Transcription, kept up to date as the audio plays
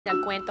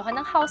Nagkwentuhan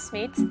ng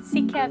housemates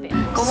si Kevin.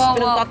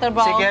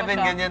 Si Kevin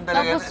ganyan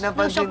talaga. Tapos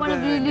Napansin siya ko pa na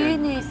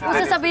naglilinis.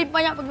 Kasi sasabihin pa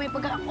niya pag may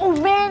pagka, oh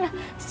man,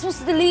 this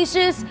was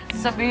delicious.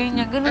 Sabihin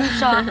niya, ganun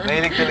siya.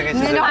 Mahilig talaga siya.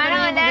 Hindi na Paano ako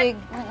ulit? nabibig.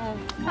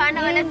 Paano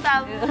ulit,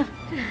 Sam?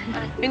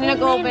 Hindi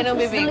nag-open ang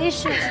bibig.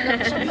 Delicious.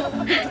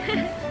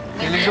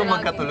 Mahilig ko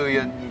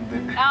magkatuluyan.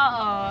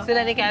 Oo.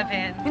 Sila ni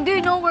Kevin. Hindi,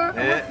 no, we're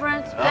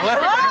friends.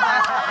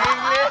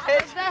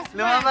 English!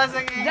 Lumabas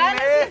ang Diyan English!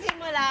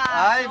 nagsisimula.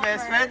 Ay,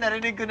 best friend,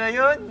 narinig ko na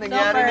yun.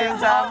 Nangyari na yun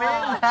sa amin.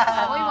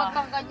 Uy, wag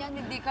kang ganyan,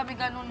 hindi kami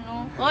ganun,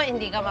 no? Oh,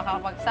 hindi ka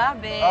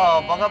makapagsabi. Oo,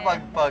 baka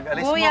pag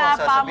alis mo, Kuya,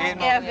 sasabihin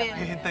mo. pamo, Kevin.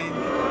 Hintayin ko.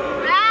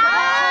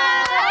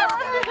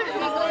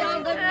 Hindi ko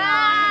lang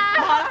ganyan.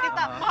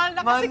 Mahal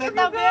na kasi Mahal kita,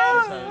 na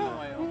Bes.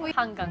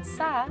 Hanggang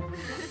sa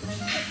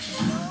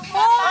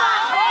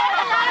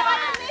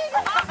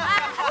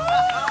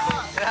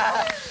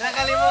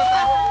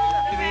Nakalimutan.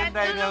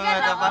 Hinihintay niyo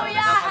mga tapat.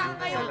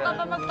 Ngayon ka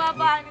pa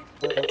magbabanit.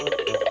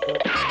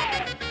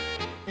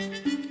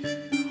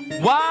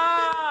 1,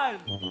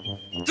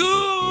 2,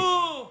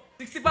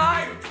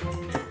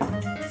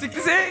 65,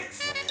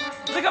 66,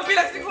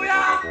 nagkapilang si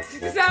Kuya,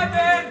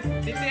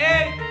 67,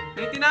 68,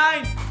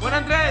 89,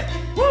 100.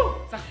 Woo!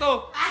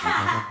 Sakto.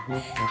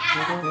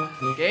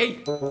 Okay,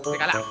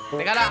 teka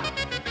lang.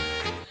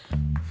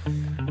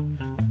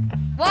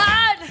 1,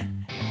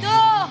 2,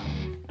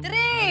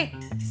 3,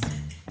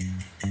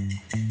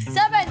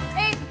 7,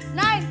 8,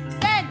 9,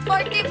 10,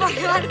 40,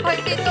 41,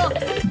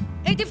 42,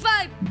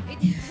 85,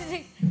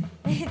 86,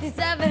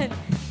 87,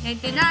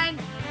 89,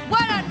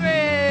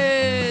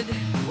 100!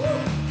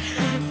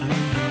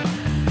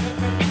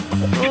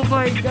 Oh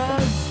my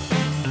God!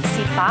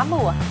 si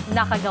Pamo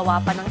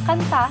nakagawa pa ng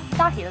kanta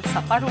dahil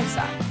sa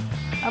parusa.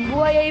 Ang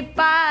buhay ay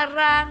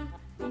parang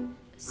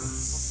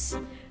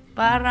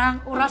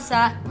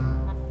urasa.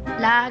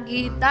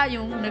 Lagi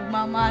tayong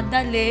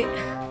nagmamadali.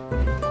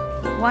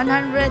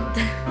 100.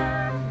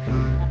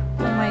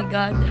 Oh my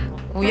God.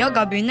 Kuya,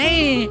 gabi na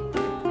eh.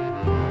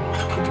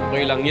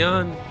 Okay lang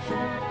yan.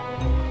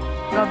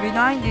 Gabi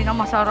na, hindi na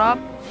masarap.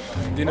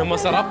 Hindi na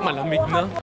masarap, malamig na.